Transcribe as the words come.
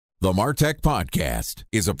The MarTech Podcast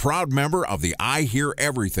is a proud member of the I Hear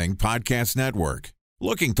Everything Podcast Network.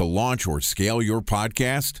 Looking to launch or scale your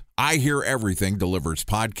podcast? I Hear Everything delivers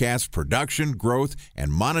podcast production, growth,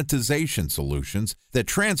 and monetization solutions that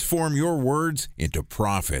transform your words into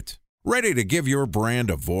profit. Ready to give your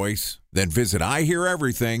brand a voice? Then visit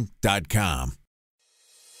iheareverything.com.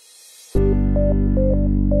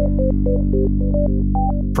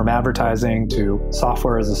 From advertising to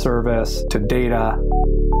software as a service to data.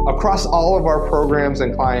 Across all of our programs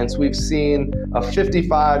and clients, we've seen a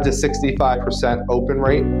 55 to 65% open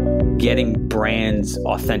rate. Getting brands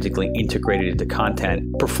authentically integrated into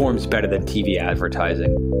content performs better than TV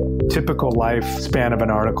advertising. Typical lifespan of an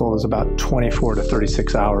article is about 24 to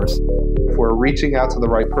 36 hours. If we're reaching out to the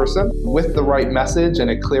right person with the right message and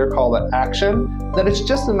a clear call to action, then it's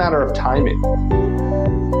just a matter of timing.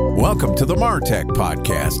 Welcome to the MarTech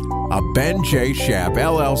Podcast, a Ben J. Schaap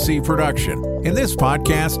LLC production. In this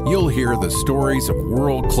podcast, you'll hear the stories of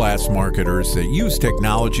world-class marketers that use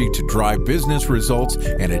technology to drive business results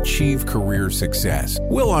and achieve career success.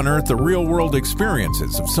 We'll unearth the real-world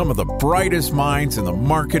experiences of some of the brightest minds in the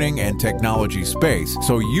marketing and technology space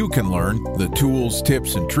so you can learn the tools,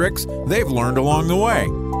 tips, and tricks they've learned along the way.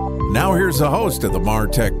 Now here's the host of the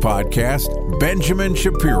MarTech Podcast, Benjamin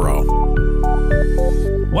Shapiro.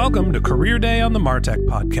 Welcome to Career Day on the MarTech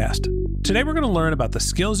Podcast. Today we're going to learn about the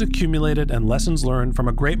skills accumulated and lessons learned from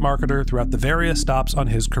a great marketer throughout the various stops on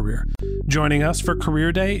his career. Joining us for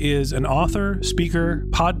Career Day is an author, speaker,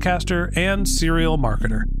 podcaster, and serial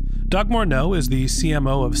marketer. Doug Morneau is the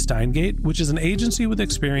CMO of Steingate, which is an agency with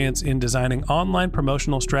experience in designing online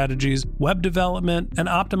promotional strategies, web development, and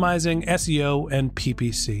optimizing SEO and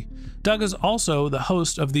PPC. Doug is also the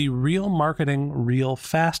host of the Real Marketing, Real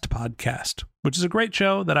Fast podcast, which is a great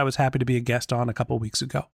show that I was happy to be a guest on a couple weeks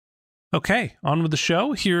ago. Okay, on with the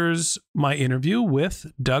show. Here's my interview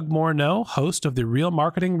with Doug Morneau, host of the Real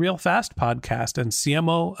Marketing, Real Fast podcast and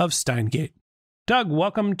CMO of Steingate. Doug,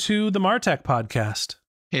 welcome to the MarTech Podcast.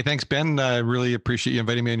 Hey, thanks, Ben. I really appreciate you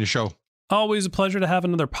inviting me on your show. Always a pleasure to have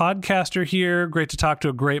another podcaster here. Great to talk to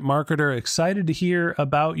a great marketer. Excited to hear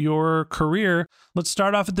about your career. Let's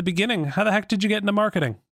start off at the beginning. How the heck did you get into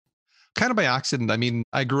marketing? Kind of by accident. I mean,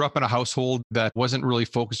 I grew up in a household that wasn't really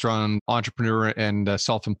focused on entrepreneur and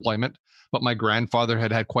self-employment, but my grandfather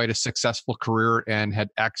had quite a successful career and had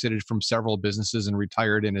exited from several businesses and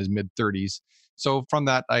retired in his mid-30s. So from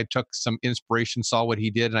that, I took some inspiration, saw what he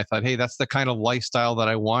did, and I thought, hey, that's the kind of lifestyle that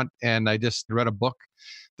I want. And I just read a book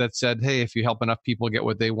that said, hey, if you help enough people get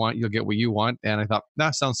what they want, you'll get what you want. And I thought,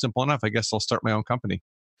 that sounds simple enough. I guess I'll start my own company.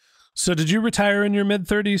 So did you retire in your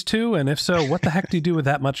mid-30s too? And if so, what the heck do you do with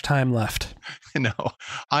that much time left? No,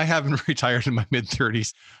 I haven't retired in my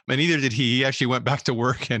mid-30s, but neither did he. He actually went back to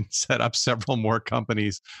work and set up several more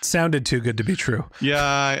companies. Sounded too good to be true.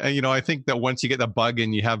 Yeah, I think that once you get the bug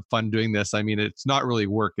and you have fun doing this, I mean, it's not really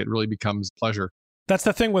work. It really becomes pleasure. That's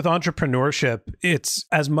the thing with entrepreneurship. It's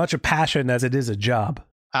as much a passion as it is a job.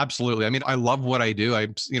 Absolutely. I mean, I love what I do.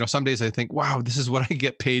 Some days I think, wow, this is what I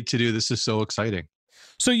get paid to do. This is so exciting.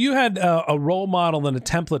 So you had a role model and a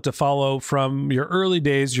template to follow from your early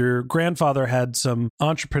days. Your grandfather had some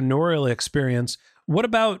entrepreneurial experience. What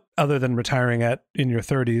about, other than retiring in your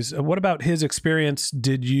 30s, what about his experience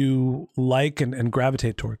did you like and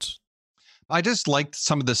gravitate towards? I just liked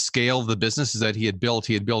some of the scale of the businesses that he had built.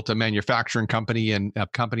 He had built a manufacturing company and a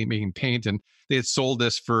company making paint, and they had sold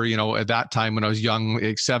this for, at that time when I was young,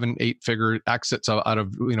 7-8 figure exits out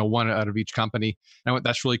of, one out of each company. And I went,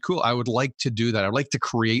 that's really cool. I would like to do that. I'd like to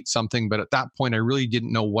create something. But at that point, I really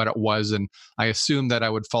didn't know what it was. And I assumed that I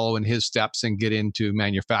would follow in his steps and get into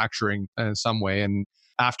manufacturing in some way. And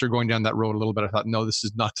after going down that road a little bit, I thought, no, this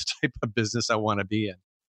is not the type of business I want to be in.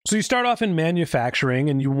 So you start off in manufacturing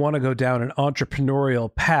and you want to go down an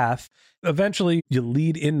entrepreneurial path. Eventually, you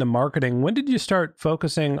lead into marketing. When did you start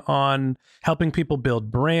focusing on helping people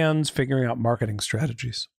build brands, figuring out marketing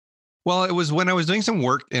strategies? Well, it was when I was doing some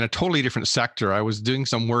work in a totally different sector. I was doing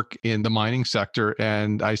some work in the mining sector,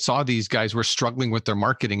 and I saw these guys were struggling with their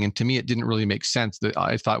marketing. And to me, it didn't really make sense. That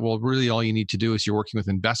I thought, well, really all you need to do is you're working with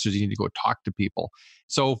investors. You need to go talk to people.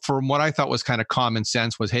 So from what I thought was kind of common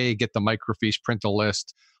sense was, hey, get the microfiche, print a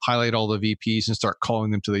list, highlight all the VPs and start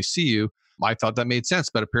calling them till they see you. I thought that made sense,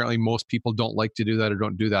 but apparently most people don't like to do that or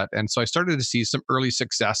don't do that. And so I started to see some early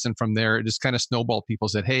success. And from there, it just kind of snowballed. People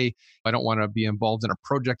said, hey, I don't want to be involved in a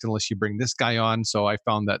project unless you bring this guy on. So I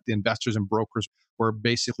found that the investors and brokers were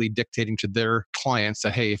basically dictating to their clients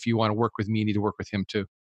that, hey, if you want to work with me, you need to work with him too.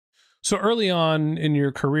 So early on in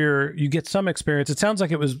your career, you get some experience. It sounds like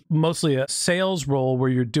it was mostly a sales role where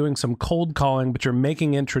you're doing some cold calling, but you're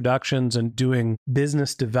making introductions and doing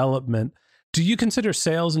business development. Do you consider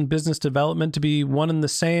sales and business development to be one and the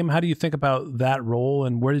same? How do you think about that role,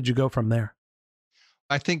 and where did you go from there?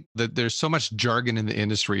 I think that there's so much jargon in the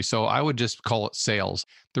industry, so I would just call it sales.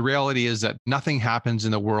 The reality is that nothing happens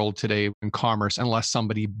in the world today in commerce unless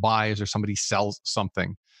somebody buys or somebody sells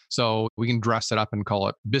something. So we can dress it up and call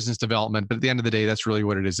it business development, but at the end of the day, that's really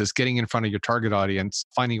what it is. It's getting in front of your target audience,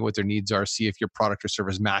 finding what their needs are, see if your product or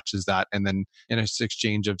service matches that, and then in an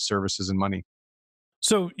exchange of services and money.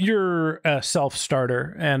 So you're a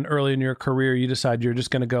self-starter, and early in your career, you decide you're just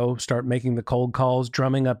going to go start making the cold calls,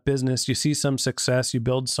 drumming up business. You see some success, you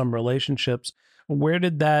build some relationships. Where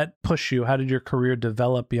did that push you? How did your career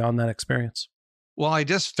develop beyond that experience? Well, I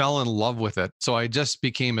just fell in love with it. So I just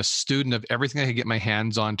became a student of everything I could get my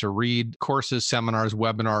hands on to read courses, seminars,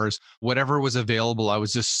 webinars, whatever was available. I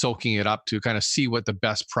was just soaking it up to kind of see what the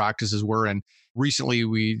best practices were. And recently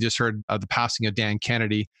we just heard of the passing of Dan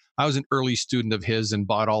Kennedy. I was an early student of his and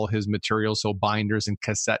bought all his materials, so binders and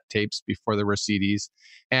cassette tapes before there were CDs,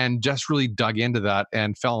 and just really dug into that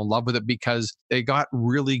and fell in love with it because they got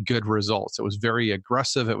really good results. It was very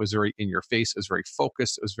aggressive. It was very in your face. It was very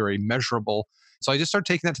focused. It was very measurable. So I just started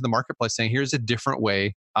taking that to the marketplace saying, here's a different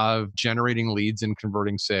way of generating leads and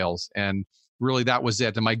converting sales. And really that was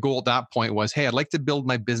it. And my goal at that point was, hey, I'd like to build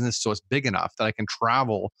my business so it's big enough that I can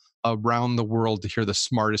travel around the world to hear the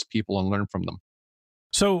smartest people and learn from them.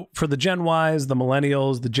 So for the Gen Ys, the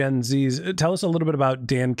Millennials, the Gen Zs, tell us a little bit about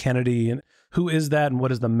Dan Kennedy and who is that and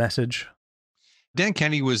what is the message? Dan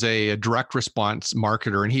Kennedy was a direct response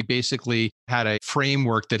marketer, and he basically had a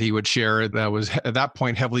framework that he would share that was at that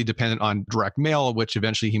point heavily dependent on direct mail, which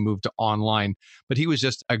eventually he moved to online. But he was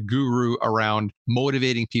just a guru around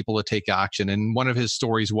motivating people to take action. And one of his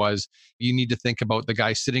stories was, you need to think about the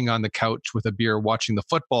guy sitting on the couch with a beer watching the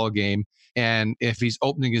football game. And if he's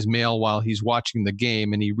opening his mail while he's watching the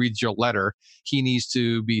game and he reads your letter, he needs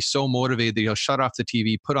to be so motivated that he'll shut off the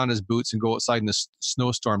TV, put on his boots, and go outside in a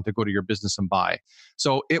snowstorm to go to your business and buy.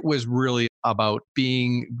 So it was really about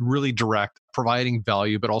being really direct, providing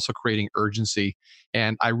value, but also creating urgency.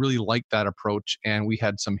 And I really liked that approach. And we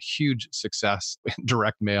had some huge success in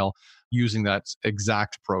direct mail using that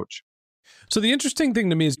exact approach. So the interesting thing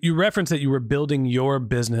to me is you referenced that you were building your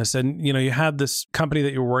business and, you had this company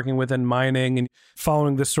that you were working with in mining and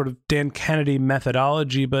following this sort of Dan Kennedy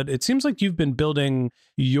methodology, but it seems like you've been building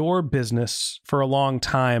your business for a long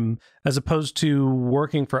time as opposed to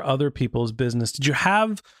working for other people's business. Did you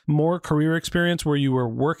have more career experience where you were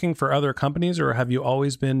working for other companies, or have you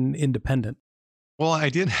always been independent? Well, I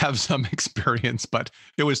did have some experience, but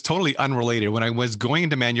it was totally unrelated. When I was going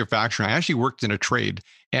into manufacturing, I actually worked in a trade,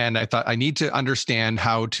 and I thought I need to understand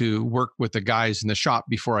how to work with the guys in the shop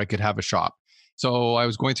before I could have a shop. So I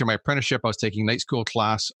was going through my apprenticeship. I was taking a night school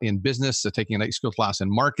class in business, taking a night school class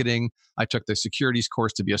in marketing. I took the securities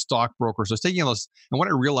course to be a stockbroker. So I was taking all this, and what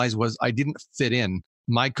I realized was I didn't fit in.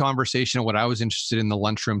 My conversation, what I was interested in the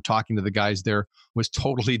lunchroom, talking to the guys there, was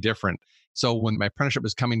totally different. So when my apprenticeship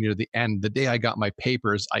was coming near the end, the day I got my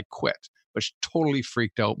papers, I quit, which totally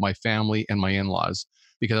freaked out my family and my in-laws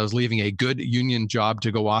because I was leaving a good union job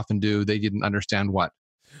to go off and do, they didn't understand what.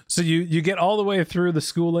 So you get all the way through the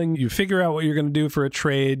schooling, you figure out what you're going to do for a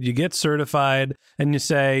trade, you get certified, and you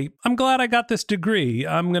say, I'm glad I got this degree.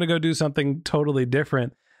 I'm going to go do something totally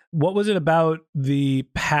different. What was it about the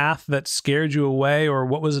path that scared you away, or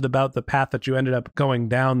what was it about the path that you ended up going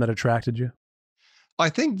down that attracted you? I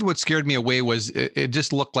think what scared me away was it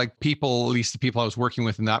just looked like people, at least the people I was working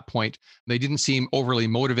with in that point, they didn't seem overly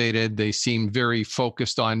motivated. They seemed very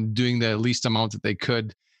focused on doing the least amount that they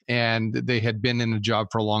could. And they had been in a job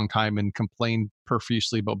for a long time and complained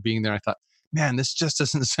profusely about being there. I thought, man, this just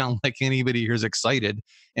doesn't sound like anybody here is excited.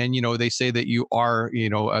 And, they say that you are,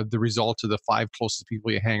 the result of the 5 closest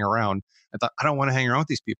people you hang around. I thought, I don't want to hang around with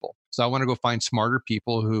these people. So I want to go find smarter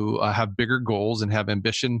people who have bigger goals and have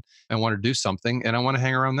ambition and want to do something. And I want to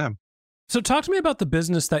hang around them. So talk to me about the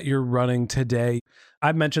business that you're running today.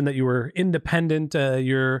 I mentioned that you were independent.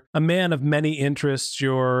 You're a man of many interests.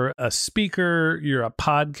 You're a speaker. You're a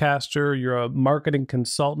podcaster. You're a marketing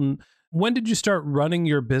consultant. When did you start running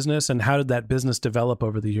your business, and how did that business develop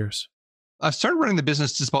over the years? I started running the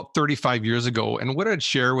business just about 35 years ago. And what I'd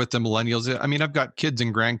share with the millennials, I mean, I've got kids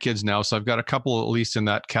and grandkids now, so I've got a couple at least in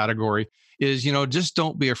that category, is, just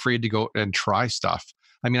don't be afraid to go and try stuff.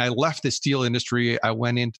 I mean, I left the steel industry. I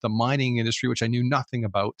went into the mining industry, which I knew nothing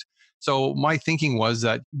about. So my thinking was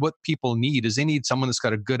that what people need is they need someone that's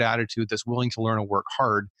got a good attitude, that's willing to learn and work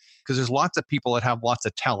hard, because there's lots of people that have lots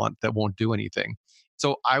of talent that won't do anything.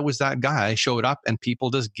 So I was that guy. I showed up and people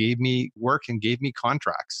just gave me work and gave me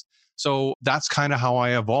contracts. So that's kind of how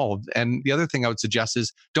I evolved. And the other thing I would suggest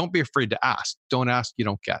is don't be afraid to ask. Don't ask, you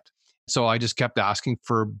don't get. So I just kept asking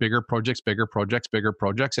for bigger projects.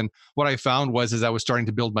 And what I found was, as I was starting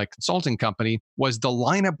to build my consulting company, was the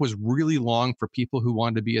lineup was really long for people who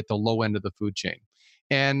wanted to be at the low end of the food chain.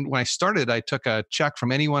 And when I started, I took a check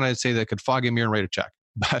from anyone I'd say that could fog a mirror and write a check.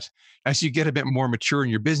 But as you get a bit more mature in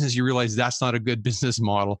your business, you realize that's not a good business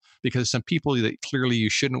model, because some people that clearly you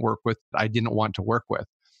shouldn't work with, I didn't want to work with.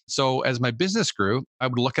 So as my business grew, I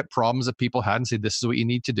would look at problems that people had and say, this is what you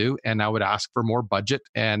need to do. And I would ask for more budget.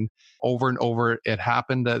 And over, it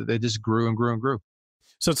happened that they just grew and grew and grew.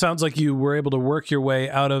 So it sounds like you were able to work your way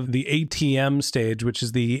out of the ATM stage, which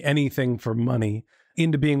is the anything for money,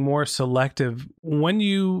 into being more selective. When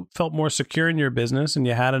you felt more secure in your business and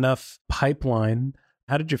you had enough pipeline,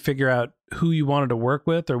 how did you figure out who you wanted to work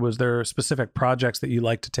with? Or was there specific projects that you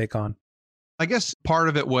like to take on? I guess part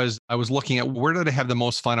of it was I was looking at where did I have the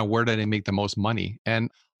most fun and where did I make the most money?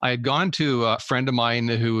 And I had gone to a friend of mine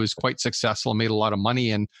who was quite successful and made a lot of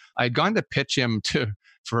money. And I had gone to pitch him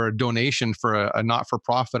for a donation for a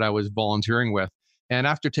not-for-profit I was volunteering with. And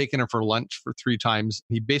after taking him for lunch for 3 times,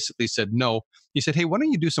 he basically said no. He said, hey, why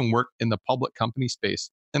don't you do some work in the public company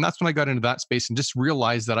space? And that's when I got into that space and just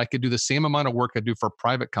realized that I could do the same amount of work I do for a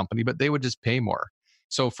private company, but they would just pay more.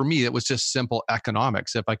 So for me, it was just simple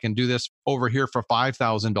economics. If I can do this over here for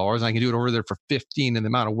 $5,000 and I can do it over there for 15 and the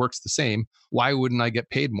amount of work's the same, why wouldn't I get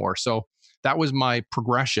paid more? So that was my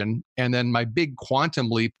progression. And then my big quantum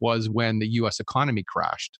leap was when the US economy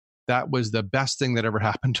crashed. That was the best thing that ever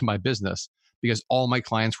happened to my business because all my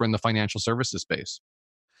clients were in the financial services space.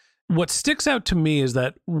 What sticks out to me is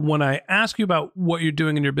that when I ask you about what you're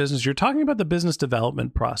doing in your business, you're talking about the business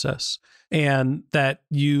development process and that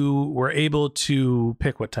you were able to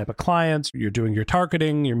pick what type of clients, you're doing your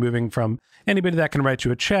targeting, you're moving from anybody that can write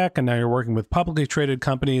you a check, and now you're working with publicly traded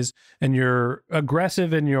companies, and you're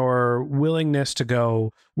aggressive in your willingness to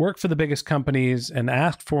go work for the biggest companies and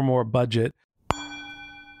ask for more budget.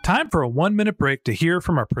 Time for a 1-minute break to hear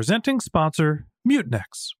from our presenting sponsor,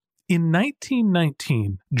 Mutinex. In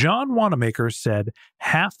 1919, John Wanamaker said,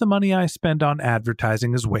 half the money I spend on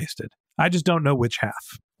advertising is wasted. I just don't know which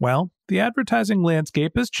half. Well, the advertising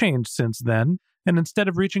landscape has changed since then, and instead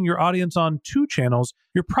of reaching your audience on 2 channels,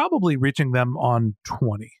 you're probably reaching them on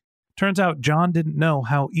 20. Turns out John didn't know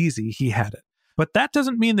how easy he had it. But that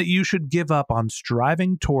doesn't mean that you should give up on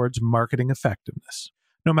striving towards marketing effectiveness.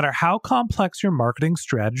 No matter how complex your marketing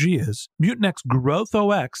strategy is, Mutinex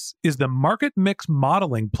GrowthOS is the market mix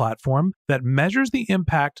modeling platform that measures the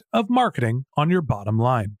impact of marketing on your bottom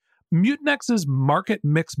line. Mutinex's market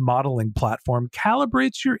mix modeling platform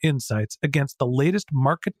calibrates your insights against the latest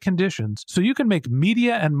market conditions so you can make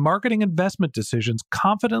media and marketing investment decisions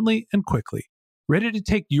confidently and quickly. Ready to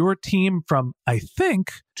take your team from I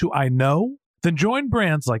think to I know? Then join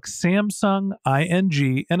brands like Samsung,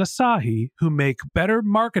 ING, and Asahi who make better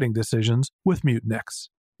marketing decisions with Mutinex.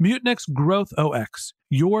 Mutinex GrowthOS.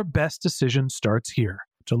 Your best decision starts here.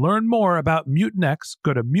 To learn more about Mutinex,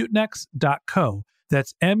 go to mutinex.co.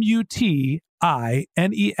 That's MUTINEX.co.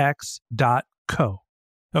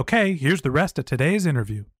 Okay, here's the rest of today's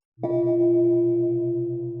interview.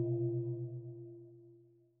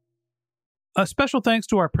 A special thanks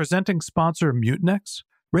to our presenting sponsor, Mutinex.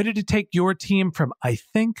 Ready to take your team from I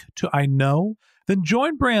think to I know? Then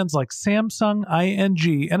join brands like Samsung,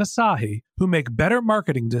 ING, and Asahi who make better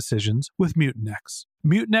marketing decisions with Mutinex.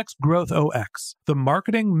 Mutinex GrowthOS, the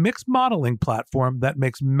marketing mix modeling platform that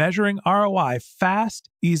makes measuring ROI fast,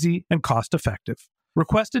 easy, and cost-effective.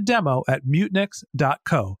 Request a demo at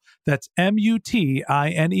mutinex.co. That's MUTINEX.co.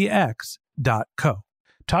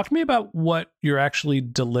 Talk to me about what you're actually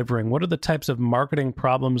delivering. What are the types of marketing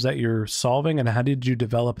problems that you're solving, and how did you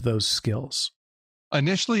develop those skills?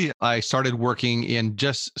 Initially, I started working in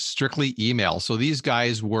just strictly email. So these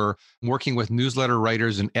guys were working with newsletter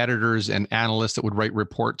writers and editors and analysts that would write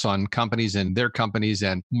reports on companies and their companies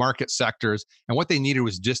and market sectors. And what they needed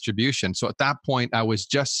was distribution. So at that point, I was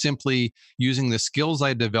just simply using the skills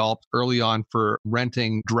I developed early on for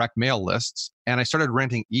renting direct mail lists. And I started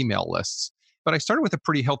renting email lists. But I started with a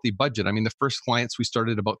pretty healthy budget. I mean, the first clients, we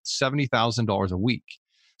started about $70,000 a week.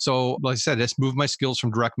 So like I said, I just moved my skills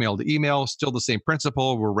from direct mail to email, still the same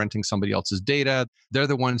principle. We're renting somebody else's data. They're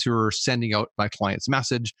the ones who are sending out my client's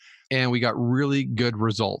message. And we got really good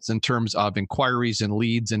results in terms of inquiries and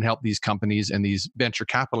leads and help these companies and these venture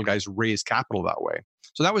capital guys raise capital that way.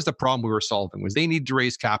 So that was the problem we were solving, was they need to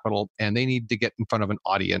raise capital and they need to get in front of an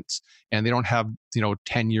audience, and they don't have,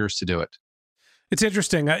 10 years to do it. It's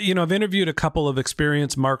interesting. I've interviewed a couple of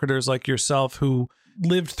experienced marketers like yourself who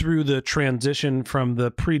lived through the transition from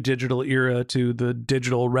the pre-digital era to the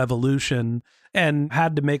digital revolution and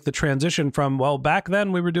had to make the transition from, well, back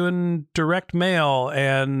then we were doing direct mail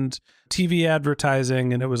and TV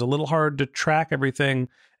advertising, and it was a little hard to track everything.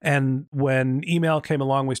 And when email came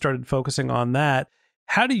along, we started focusing on that.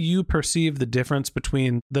 How do you perceive the difference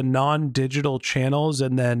between the non-digital channels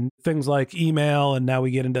and then things like email, and now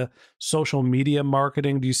we get into social media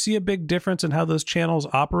marketing? Do you see a big difference in how those channels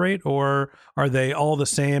operate, or are they all the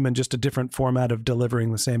same and just a different format of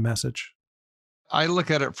delivering the same message? I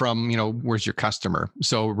look at it from, where's your customer?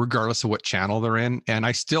 So regardless of what channel they're in, and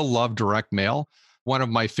I still love direct mail. One of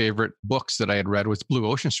my favorite books that I had read was Blue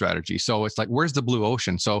Ocean Strategy. So it's like, where's the blue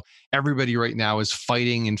ocean? So everybody right now is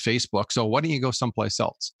fighting in Facebook. So why don't you go someplace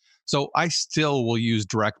else? So I still will use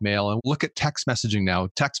direct mail and look at text messaging now.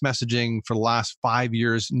 Text messaging for the last 5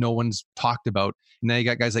 years, no one's talked about. And now you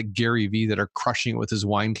got guys like Gary Vee that are crushing it with his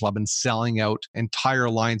wine club and selling out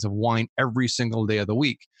entire lines of wine every single day of the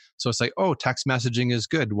week. So it's like, oh, text messaging is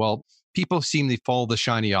good. Well, people seem to follow the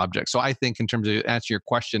shiny object. So I think, in terms of answering your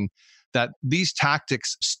question, that these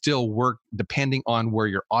tactics still work depending on where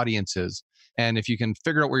your audience is. And if you can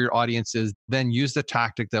figure out where your audience is, then use the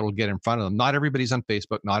tactic that will get in front of them. Not everybody's on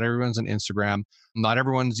Facebook. Not everyone's on Instagram. Not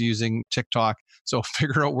everyone's using TikTok. So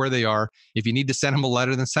figure out where they are. If you need to send them a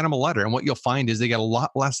letter, then send them a letter. And what you'll find is they get a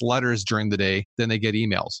lot less letters during the day than they get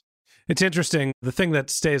emails. It's interesting. The thing that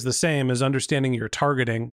stays the same is understanding your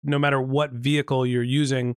targeting. No matter what vehicle you're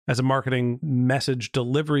using as a marketing message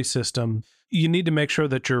delivery system, you need to make sure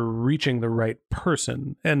that you're reaching the right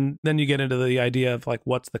person. And then you get into the idea of like,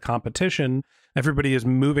 what's the competition? Everybody is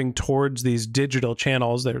moving towards these digital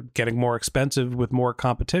channels. They're getting more expensive with more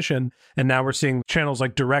competition. And now we're seeing channels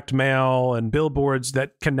like direct mail and billboards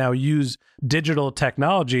that can now use digital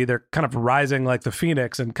technology. They're kind of rising like the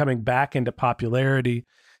phoenix and coming back into popularity.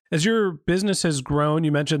 As your business has grown,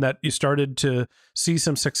 you mentioned that you started to see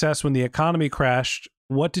some success when the economy crashed.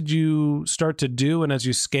 What did you start to do? And as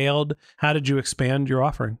you scaled, how did you expand your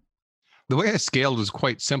offering? The way I scaled was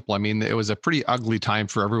quite simple. I mean, it was a pretty ugly time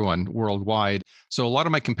for everyone worldwide. So a lot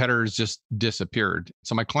of my competitors just disappeared.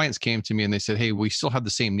 So my clients came to me and they said, hey, we still have the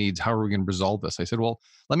same needs. How are we going to resolve this? I said, well,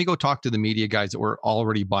 let me go talk to the media guys that we're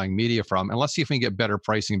already buying media from, and let's see if we can get better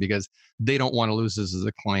pricing, because they don't want to lose us as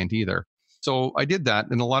a client either. So I did that.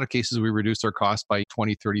 In a lot of cases, we reduced our cost by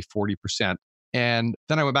 20, 30, 40%. And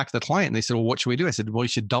then I went back to the client and they said, well, what should we do? I said, well, you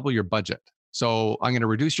should double your budget. So I'm going to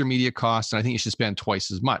reduce your media costs, and I think you should spend twice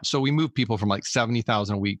as much. So we moved people from like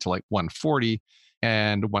 70,000 a week to like 140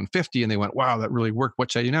 and 150. And they went, wow, that really worked.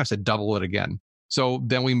 What should I do now? I said, double it again. So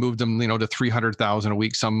then we moved them, to 300,000 a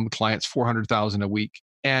week, some clients 400,000 a week.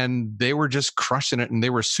 And they were just crushing it and they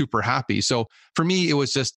were super happy. So for me, it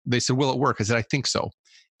was just, they said, will it work? I said, I think so.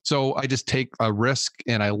 So I just take a risk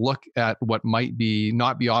and I look at what might be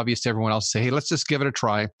not be obvious to everyone else, say, hey, let's just give it a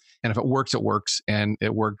try. And if it works, it works. And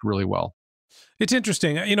it worked really well. It's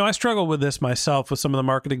interesting. I struggle with this myself with some of the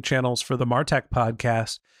marketing channels for the Martech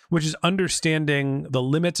podcast, which is understanding the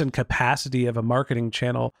limits and capacity of a marketing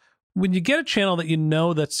channel. When you get a channel that you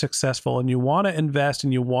know that's successful and you want to invest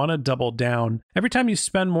and you want to double down, every time you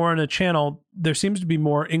spend more on a channel, there seems to be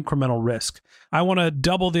more incremental risk. I want to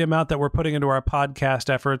double the amount that we're putting into our podcast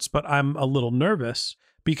efforts, but I'm a little nervous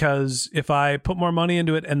because if I put more money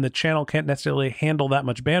into it and the channel can't necessarily handle that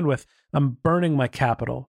much bandwidth, I'm burning my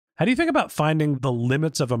capital. How do you think about finding the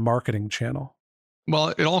limits of a marketing channel? Well,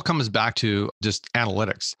 it all comes back to just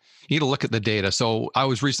analytics. You need to look at the data. So I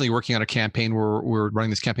was recently working on a campaign where we were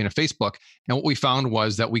running this campaign on Facebook. And what we found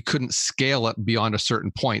was that we couldn't scale it beyond a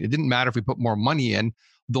certain point. It didn't matter if we put more money in.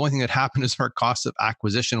 The only thing that happened is our cost of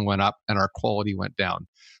acquisition went up and our quality went down.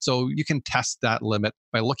 So you can test that limit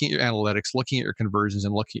by looking at your analytics, looking at your conversions,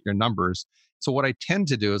 and looking at your numbers. So what I tend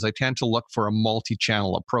to do is I tend to look for a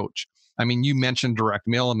multi-channel approach. I mean, you mentioned direct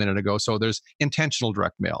mail a minute ago. So there's intentional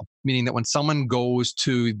direct mail, meaning that when someone goes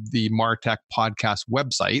to the Martech podcast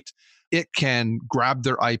website, it can grab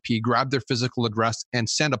their IP, grab their physical address, and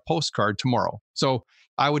send a postcard tomorrow. So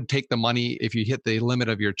I would take the money if you hit the limit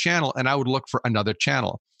of your channel, and I would look for another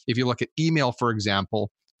channel. If you look at email, for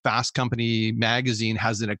example, Fast Company magazine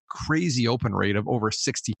has a crazy open rate of over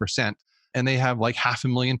 60%, and they have like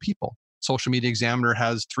 500,000 people. Social Media Examiner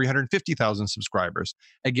has 350,000 subscribers.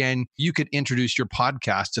 Again, you could introduce your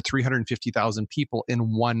podcast to 350,000 people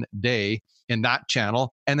in one day in that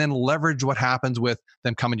channel, and then leverage what happens with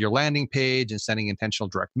them coming to your landing page and sending intentional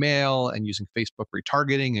direct mail and using Facebook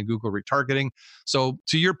retargeting and Google retargeting. So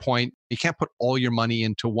to your point, you can't put all your money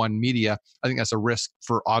into one media. I think that's a risk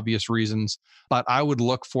for obvious reasons, but I would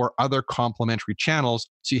look for other complementary channels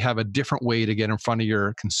so you have a different way to get in front of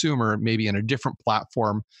your consumer, maybe in a different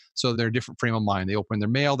platform. So they're a different frame of mind. They open their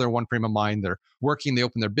mail, they're one frame of mind. They're working, they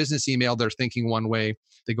open their business email, they're thinking one way.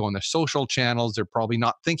 They go on their social channels, they're probably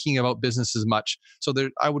not thinking about business as much. So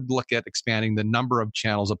I would look at expanding the number of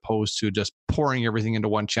channels opposed to just pouring everything into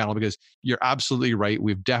one channel, because you're absolutely right.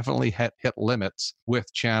 We've definitely hit limits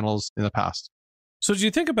with channels in the past. So as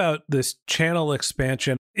you think about this channel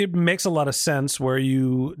expansion, it makes a lot of sense where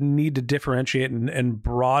you need to differentiate and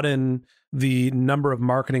broaden the number of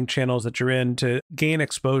marketing channels that you're in to gain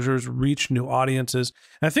exposures, reach new audiences.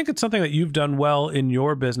 And I think it's something that you've done well in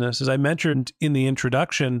your business. As I mentioned in the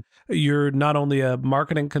introduction, you're not only a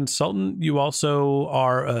marketing consultant, you also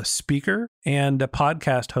are a speaker and a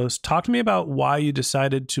podcast host. Talk to me about why you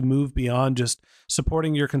decided to move beyond just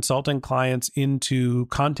supporting your consulting clients into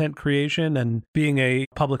content creation and being a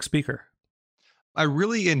public speaker. I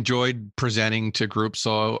really enjoyed presenting to groups.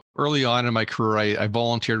 So early on in my career, I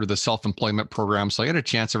volunteered with a self-employment program. So I had a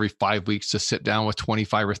chance every 5 weeks to sit down with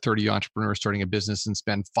 25 or 30 entrepreneurs starting a business and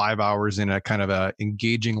spend 5 hours in a kind of a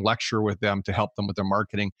engaging lecture with them to help them with their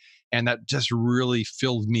marketing. And that just really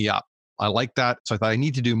filled me up. I like that. So I thought I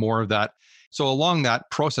need to do more of that. So along that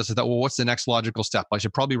process, I thought, well, what's the next logical step? I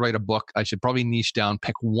should probably write a book. I should probably niche down,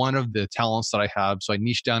 pick one of the talents that I have. So I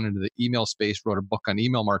niched down into the email space, wrote a book on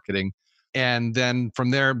email marketing. And then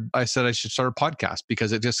from there, I said I should start a podcast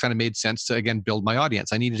because it just kind of made sense to, again, build my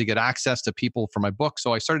audience. I needed to get access to people for my book.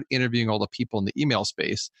 So I started interviewing all the people in the email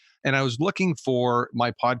space. And I was looking for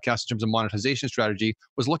my podcast in terms of monetization strategy,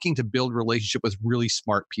 was looking to build relationship with really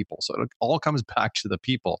smart people. So it all comes back to the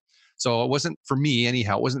people. So it wasn't for me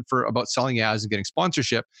anyhow. It wasn't about selling ads and getting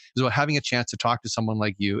sponsorship. It was about having a chance to talk to someone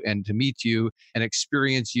like you and to meet you and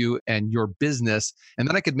experience you and your business. And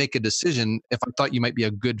then I could make a decision if I thought you might be a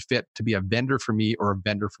good fit to be a vendor for me or a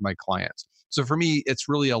vendor for my clients. So for me, it's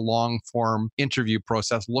really a long form interview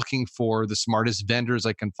process, looking for the smartest vendors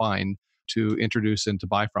I can find to introduce and to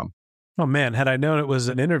buy from. Oh man, had I known it was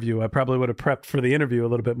an interview, I probably would have prepped for the interview a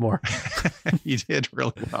little bit more. You did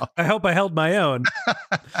really well. I hope I held my own.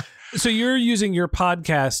 So you're using your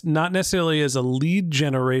podcast not necessarily as a lead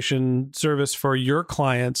generation service for your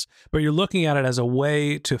clients, but you're looking at it as a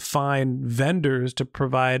way to find vendors to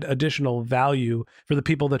provide additional value for the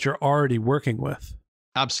people that you're already working with.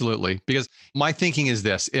 Absolutely. Because my thinking is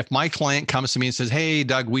this: if my client comes to me and says, hey,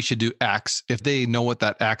 Doug, we should do X, if they know what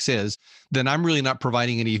that X is, then I'm really not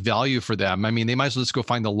providing any value for them. I mean, they might as well just go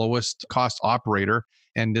find the lowest cost operator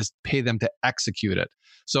and just pay them to execute it.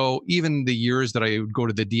 So even the years that I would go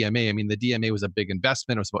to the DMA, I mean, the DMA was a big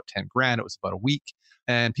investment. It was about 10 grand. It was about a week.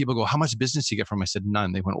 And people go, how much business do you get from? I said,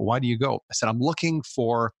 none. They went, why do you go? I said, I'm looking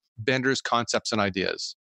for vendors, concepts, and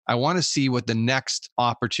ideas. I want to see what the next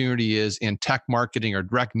opportunity is in tech marketing or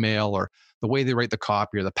direct mail or the way they write the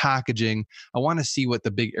copy or the packaging. I want to see what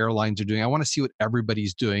the big airlines are doing. I want to see what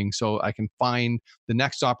everybody's doing so I can find the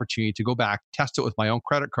next opportunity to go back, test it with my own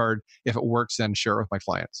credit card. If it works, then share it with my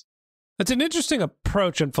clients. That's an interesting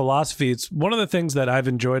approach and philosophy. It's one of the things that I've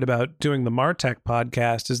enjoyed about doing the Martech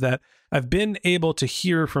podcast is that I've been able to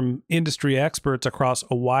hear from industry experts across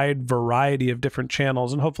a wide variety of different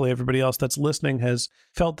channels. And hopefully everybody else that's listening has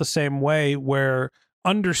felt the same way, where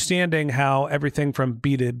understanding how everything from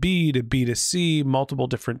B2B to B2C, multiple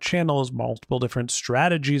different channels, multiple different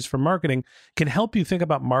strategies for marketing can help you think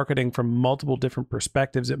about marketing from multiple different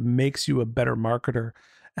perspectives. It makes you a better marketer.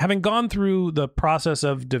 Having gone through the process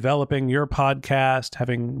of developing your podcast,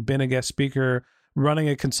 having been a guest speaker, running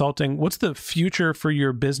a consulting, what's the future for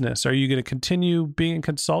your business? Are you going to continue being a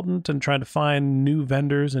consultant and trying to find new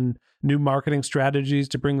vendors and new marketing strategies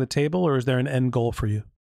to bring to the table, or is there an end goal for you?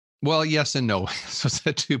 Well, yes and no. So it's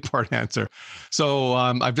a two-part answer. So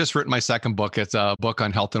I've just written my second book. It's a book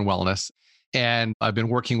on health and wellness. And I've been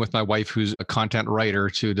working with my wife, who's a content writer,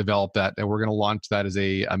 to develop that. And we're going to launch that as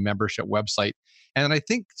a membership website. And I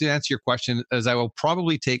think to answer your question, is I will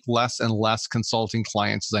probably take less and less consulting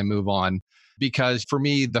clients as I move on. Because for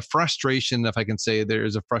me, the frustration, if I can say there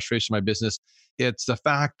is a frustration in my business, it's the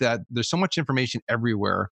fact that there's so much information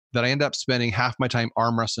everywhere that I end up spending half my time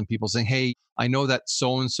arm wrestling people saying, hey, I know that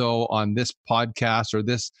so-and-so on this podcast or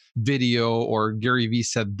this video or Gary Vee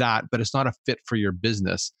said that, but it's not a fit for your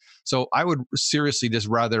business. So I would seriously just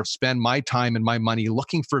rather spend my time and my money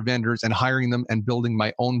looking for vendors and hiring them and building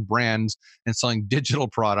my own brands and selling digital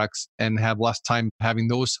products and have less time having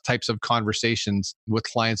those types of conversations with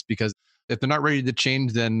clients, because if they're not ready to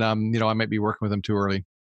change, then I might be working with them too early.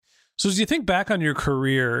 So as you think back on your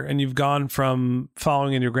career and you've gone from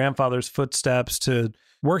following in your grandfather's footsteps to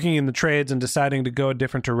working in the trades and deciding to go a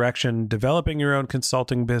different direction, developing your own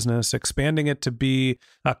consulting business, expanding it to be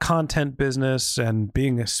a content business and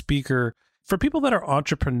being a speaker, For people that are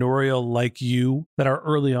entrepreneurial like you, that are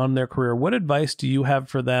early on in their career, what advice do you have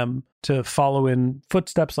for them to follow in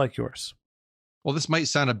footsteps like yours? Well, this might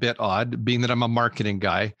sound a bit odd, being that I'm a marketing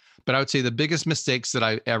guy, but I would say the biggest mistakes that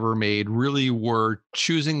I ever made really were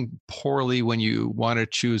choosing poorly when you want to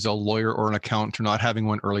choose a lawyer or an accountant, or not having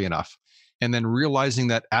one early enough. And then realizing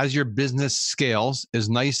that as your business scales, as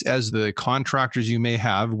nice as the contractors you may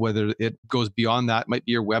have, whether it goes beyond that, might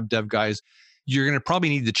be your web dev guys, you're going to probably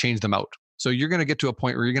need to change them out. So you're going to get to a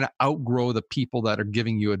point where you're going to outgrow the people that are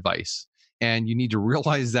giving you advice. And you need to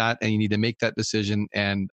realize that, and you need to make that decision.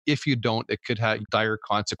 And if you don't, it could have dire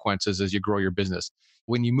consequences as you grow your business.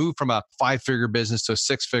 When you move from a 5-figure business to a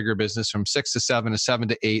 6-figure business, from 6 to 7 to 7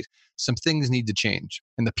 to 8, some things need to change.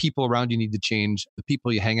 And the people around you need to change. The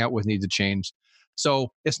people you hang out with need to change. So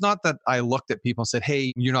it's not that I looked at people and said,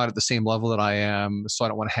 hey, you're not at the same level that I am, so I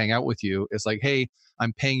don't want to hang out with you. It's like, hey,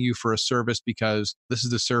 I'm paying you for a service because this is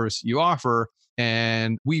the service you offer.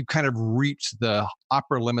 And we've kind of reached the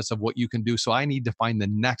upper limits of what you can do. So I need to find the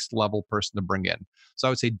next level person to bring in. So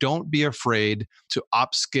I would say, don't be afraid to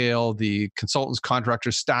upscale the consultants,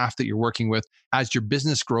 contractors, staff that you're working with as your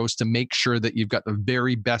business grows, to make sure that you've got the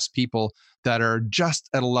very best people that are just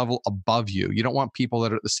at a level above you. You don't want people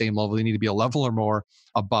that are at the same level. They need to be a level or more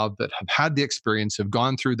above, that have had the experience, have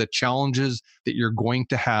gone through the challenges that you're going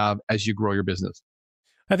to have as you grow your business.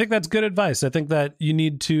 I think that's good advice. I think that you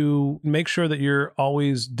need to make sure that you're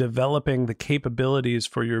always developing the capabilities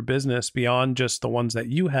for your business beyond just the ones that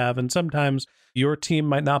you have. And sometimes your team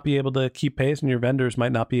might not be able to keep pace and your vendors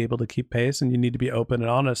might not be able to keep pace. And you need to be open and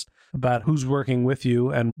honest about who's working with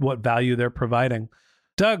you and what value they're providing.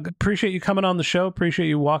 Doug, appreciate you coming on the show. Appreciate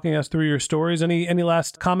you walking us through your stories. Any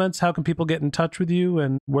last comments? How can people get in touch with you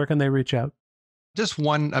and where can they reach out?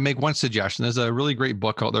 I make one suggestion. There's a really great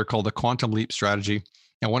book out there called The Quantum Leap Strategy.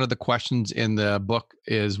 And one of the questions in the book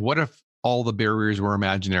is, what if all the barriers were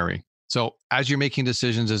imaginary? So as you're making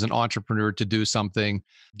decisions as an entrepreneur to do something,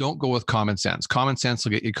 don't go with common sense. Common sense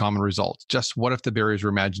will get you common results. Just what if the barriers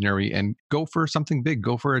were imaginary, and go for something big.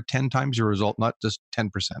 Go for a 10 times your result, not just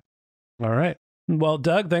 10%. All right. Well,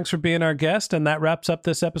 Doug, thanks for being our guest. And that wraps up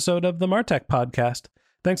this episode of the Martech Podcast.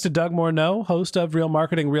 Thanks to Doug Morneau, host of Real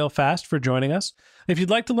Marketing Real Fast, for joining us. If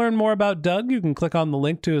you'd like to learn more about Doug, you can click on the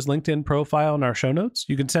link to his LinkedIn profile in our show notes.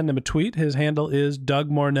 You can send him a tweet. His handle is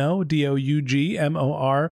Doug Morneau,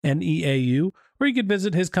 DougMorneau, or you could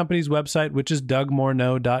visit his company's website, which is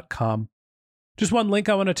dougmorneau.com. Just one link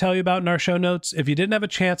I want to tell you about in our show notes. If you didn't have a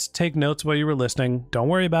chance to take notes while you were listening, don't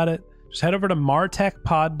worry about it. Just head over to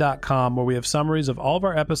martechpod.com, where we have summaries of all of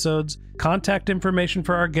our episodes, contact information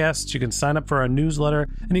for our guests. You can sign up for our newsletter,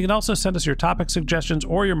 and you can also send us your topic suggestions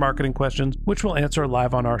or your marketing questions, which we'll answer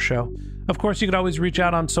live on our show. Of course, you can always reach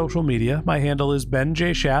out on social media. My handle is Ben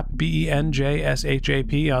J. Shap,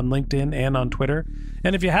 BenJShap on LinkedIn and on Twitter.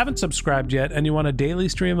 And if you haven't subscribed yet and you want a daily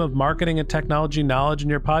stream of marketing and technology knowledge in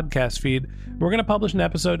your podcast feed, we're going to publish an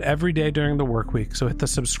episode every day during the work week. So hit the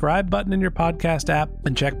subscribe button in your podcast app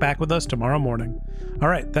and check back with us tomorrow morning. All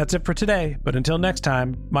right, that's it for today. But until next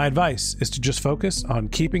time, my advice is to just focus on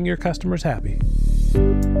keeping your customers happy.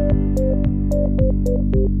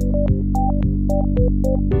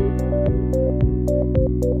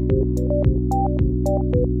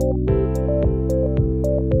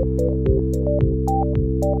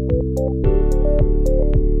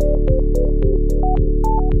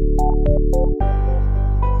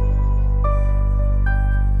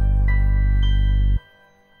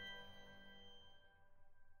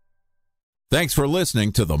 Thanks for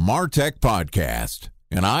listening to the Martech Podcast,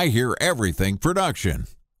 an I Hear Everything production.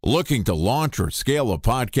 Looking to launch or scale a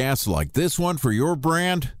podcast like this one for your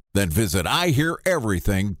brand? Then visit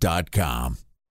iheareverything.com.